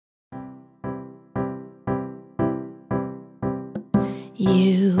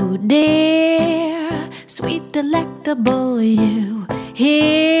You dear, sweet delectable you,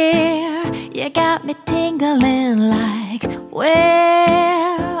 here you got me tingling like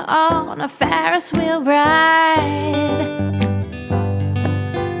we're on a Ferris wheel ride.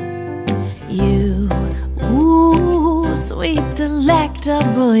 You, ooh, sweet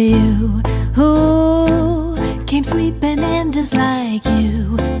delectable you, who came sweeping in just like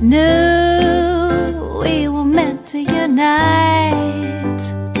you knew we were meant to unite.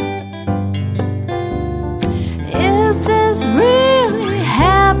 Is this really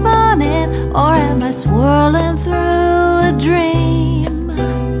happening, or am I swirling through a dream?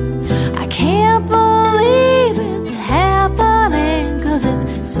 I can't believe it's happening, 'cause it's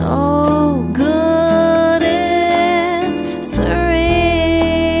so good, it's surreal.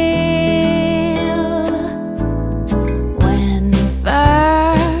 When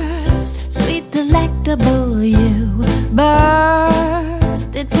first sweet delectable you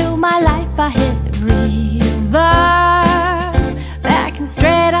burst into my life, I hit reverse, backing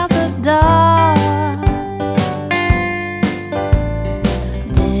straight out the door.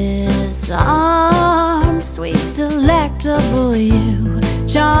 Disarmed, sweet delectable you,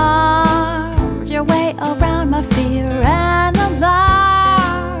 charmed your way around my fear and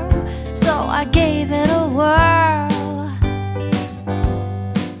alarm, so I gave it a whirl.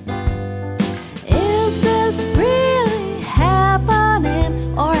 Is this really happening,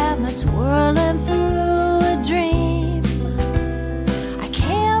 or am I swirling through a dream? I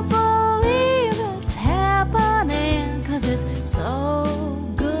can't believe it's happening, 'cause it's so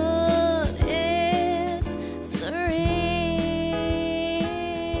good, it's surreal.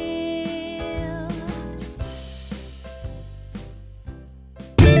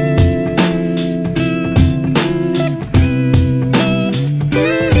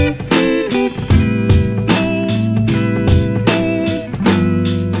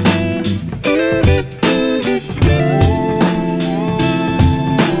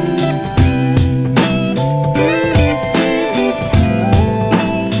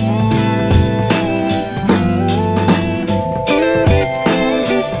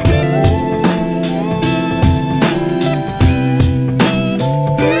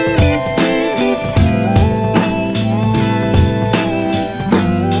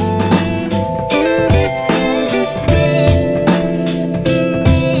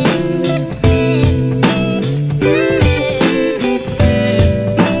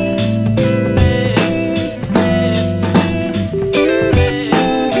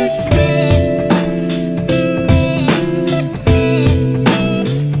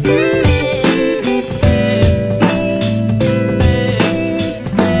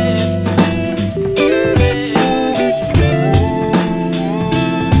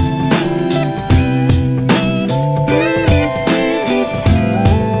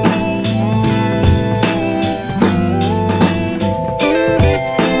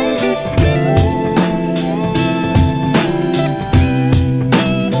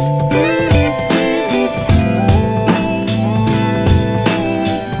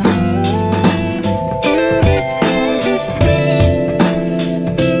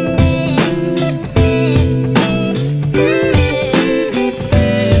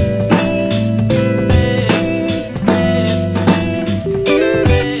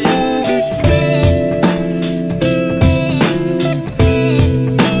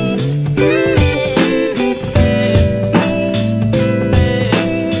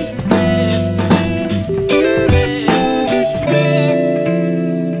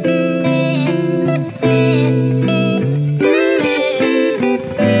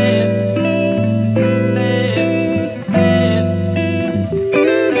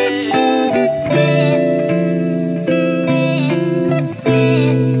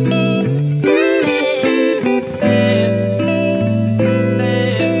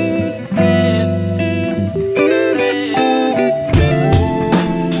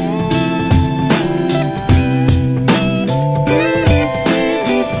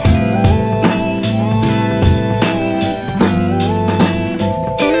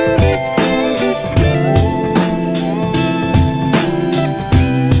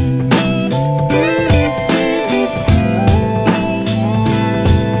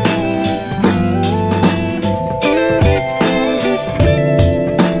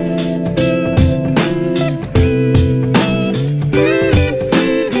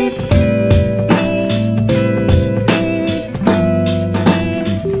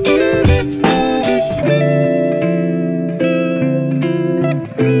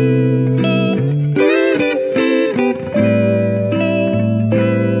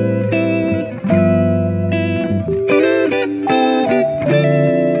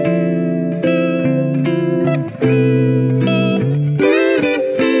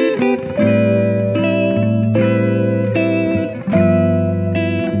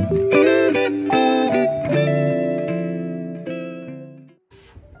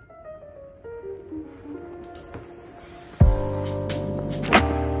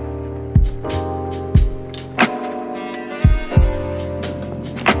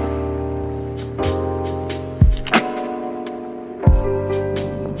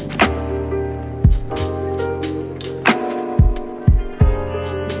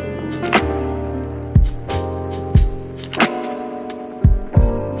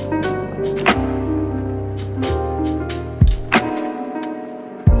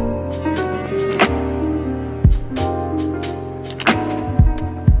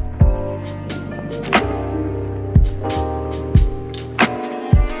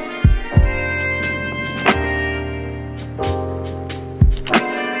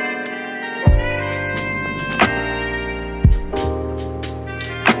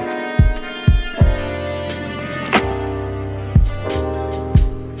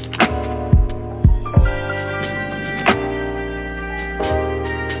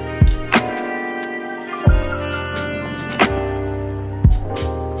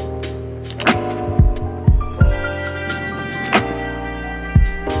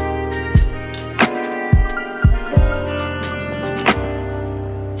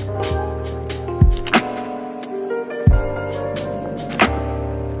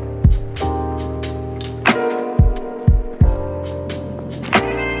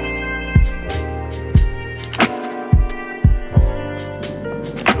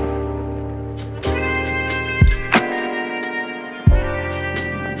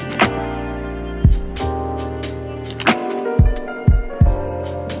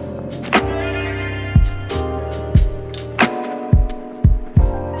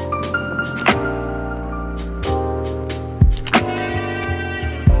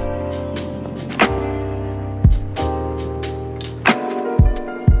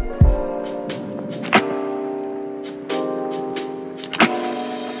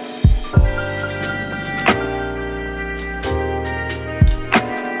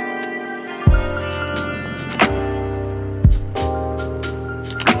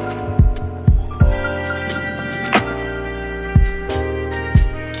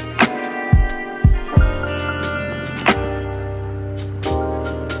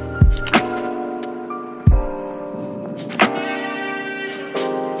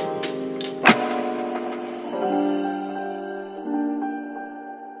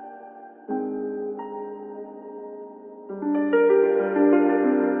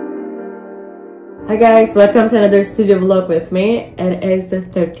 Hi guys, welcome to another studio vlog with me. It is the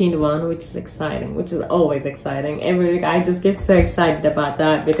 13th one, which is exciting, which is always exciting. Every week I just get so excited about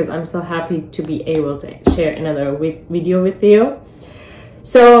that because I'm so happy to be able to share another video with you.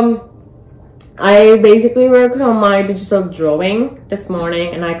 So I basically worked on my digital drawing this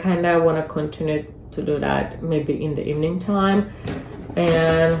morning, and I kind of want to continue to do that maybe in the evening time.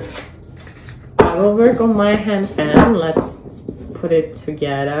 And I will work on my hand fan. Let's put it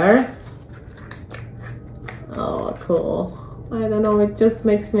together. Oh, cool. I don't know, it just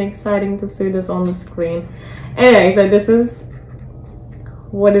makes me exciting to see this on the screen. Anyway, so this is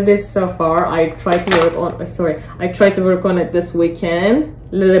what it is so far. I tried to work on it this weekend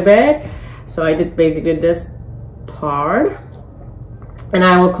a little bit. So I did basically this part, and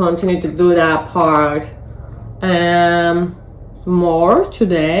I will continue to do that part more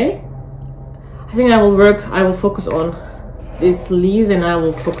today. I think I will focus on these leaves, and I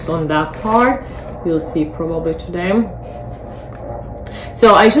will focus on that part. You'll see probably today.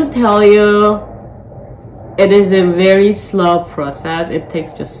 So I should tell you, it is a very slow process. It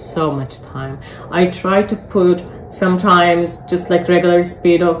takes just so much time. I try to put sometimes just like regular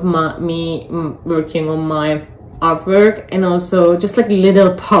speed of me working on my artwork, and also just like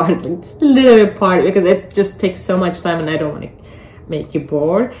little part, because it just takes so much time and I don't want to make you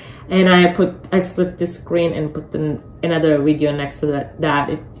bored. And I split the screen and put another video next to that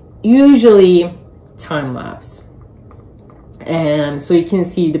it's usually time lapse, and so you can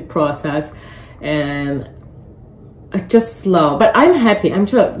see the process. And it's just slow, but I'm happy. I'm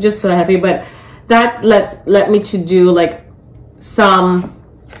just so happy. But that let me to do like some,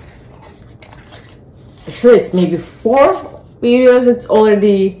 actually it's maybe 4 videos. It's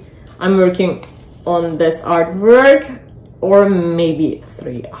already, I'm working on this artwork, or maybe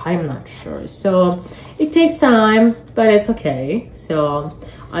 3, I'm not sure. So it takes time, but it's okay. So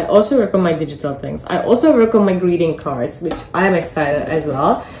I also work on my digital things. I also work on my greeting cards, which I'm excited as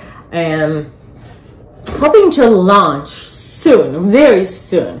well, and hoping to launch soon, very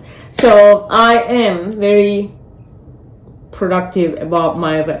soon. So I am very productive about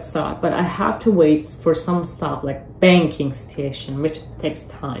my website, but I have to wait for some stuff like banking station, which takes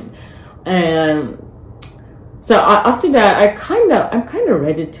time. And so after that, I'm kind of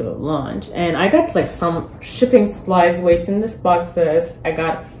ready to launch, and I got like some shipping supplies waiting in these boxes. I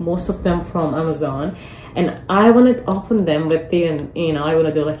got most of them from Amazon, and I want to open them with you, and I want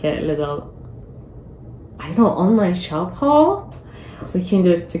to do like a little, I don't know, online shop haul. We can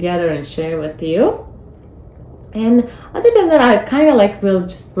do it together and share with you. And other than that, I kind of like will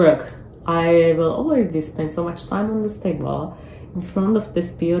just work. I will already spend so much time on this table in front of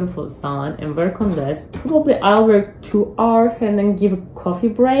this beautiful sun and work on this. Probably I'll work 2 hours and then give a coffee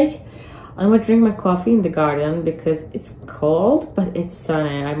break. I'm gonna drink my coffee in the garden because it's cold, but it's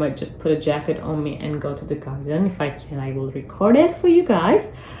sunny. I might just put a jacket on me and go to the garden. If I can, I will record it for you guys.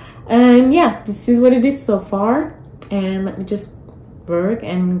 And yeah, this is what it is so far, and let me just work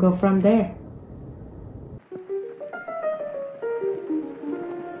and go from there.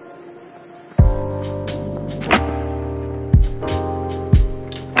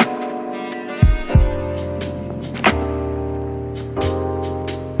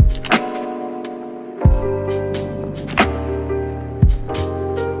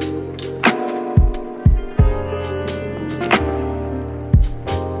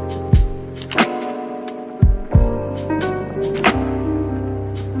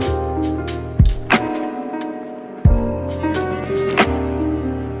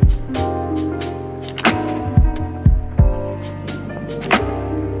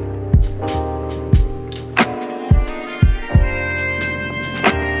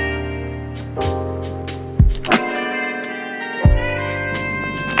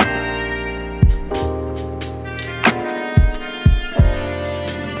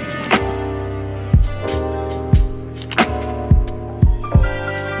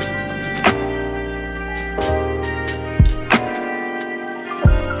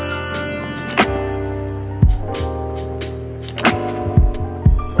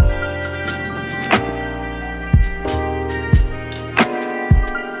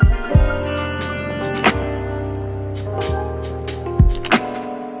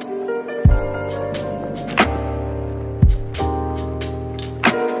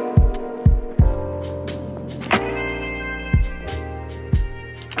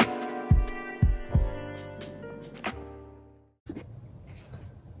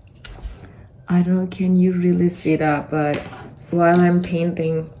 I don't know, can you really see that? But while I'm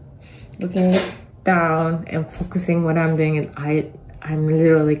painting, looking down and focusing what I'm doing, I'm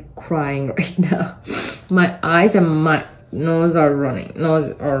literally crying right now. My eyes and my nose are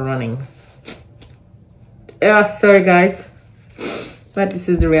running. sorry guys, but this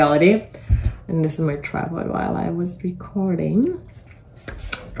is the reality. And this is my tripod while I was recording.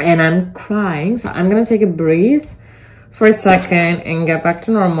 And I'm crying, so I'm gonna take a breathe for a second and get back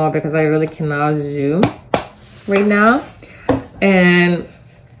to normal because I really cannot zoom right now. And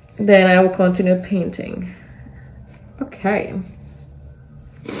then I will continue painting. Okay.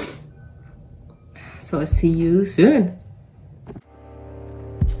 So see you soon.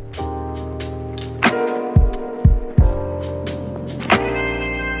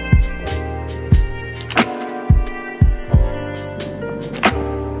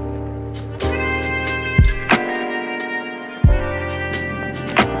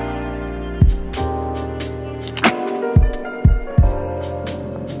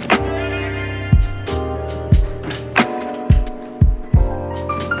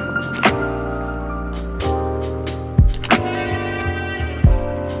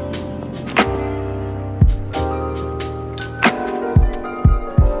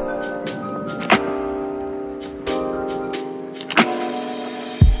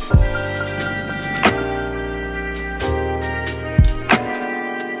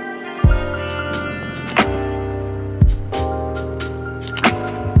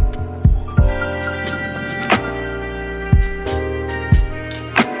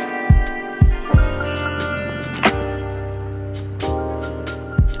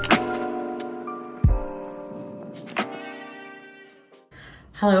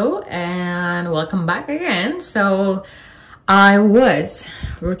 Hello and welcome back again. So I was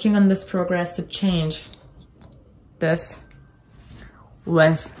working on this progress to change this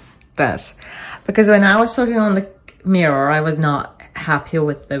with this, because when I was talking on the mirror I was not happy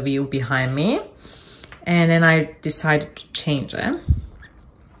with the view behind me, and then I decided to change it.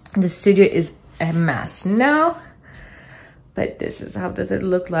 The studio is a mess now, but this is how does it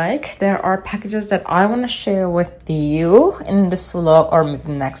look like. There are packages that I want to share with you in this vlog or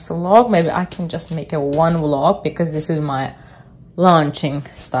maybe next vlog. Maybe I can just make a one vlog because this is my launching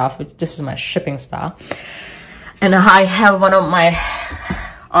stuff. This is my shipping stuff. And I have one of my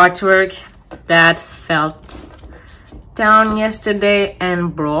artwork that fell down yesterday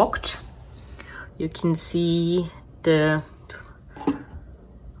and broke. You can see the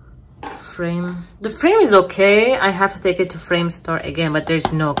frame. The frame is okay. I have to take it to frame store again, but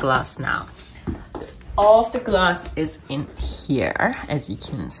there's no glass now. All of the glass is in here, as you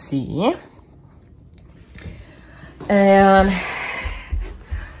can see. And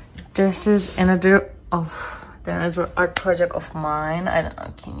this is another art project of mine. I don't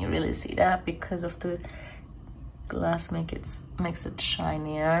know, can you really see that? Because of the glass makes it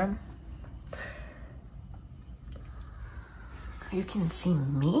shinier. You can see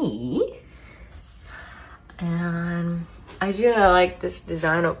me. And I really like this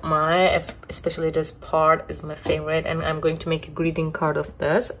design of mine, especially this part is my favorite, and I'm going to make a greeting card of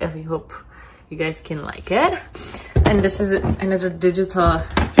this. I hope you guys can like it. And this is another digital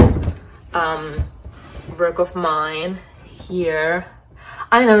work of mine here.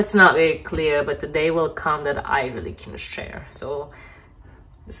 I know it's not very clear, but the day will come that I really can share. So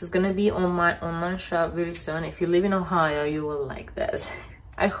this is gonna be on my online shop very soon. If you live in Ohio, you will like this.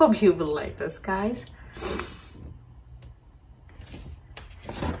 I hope you will like this, guys.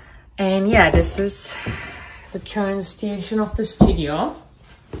 And yeah, this is the current station of the studio.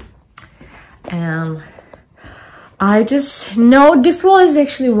 And I just know this wall is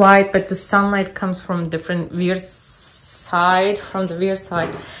actually white, but the sunlight comes from different rear side, from the rear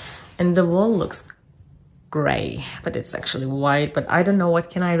side, and the wall looks gray, but it's actually white. But I don't know what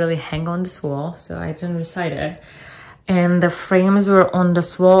can I really hang on this wall, so I didn't decide it. And the frames were on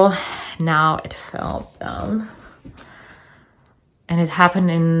this wall. Now it fell down, and it happened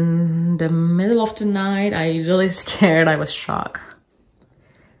in the middle of the night. I really scared. I was shocked.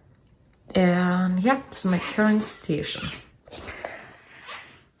 And yeah, this is my current station.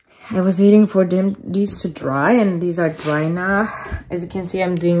 I was waiting for these to dry, and these are dry now. As you can see,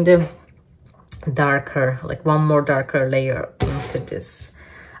 I'm doing the darker, like one more darker layer into this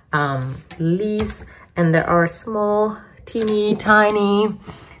leaves, and there are small teeny tiny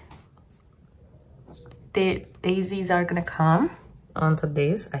daisies are gonna come onto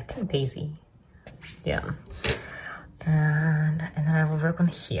this. I think daisy, yeah. And then I will work on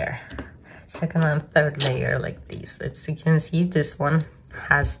here, second and third layer like these. As you can see, this one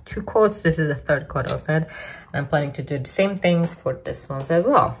has 2 coats. This is a 3rd coat of it. I'm planning to do the same things for this ones as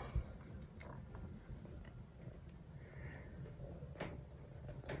well.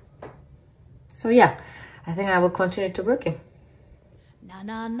 So yeah, I think I will continue to working. Na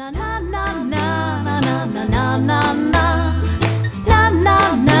na na na na na na na na na na na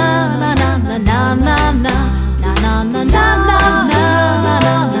na na na. na na na na na na na na na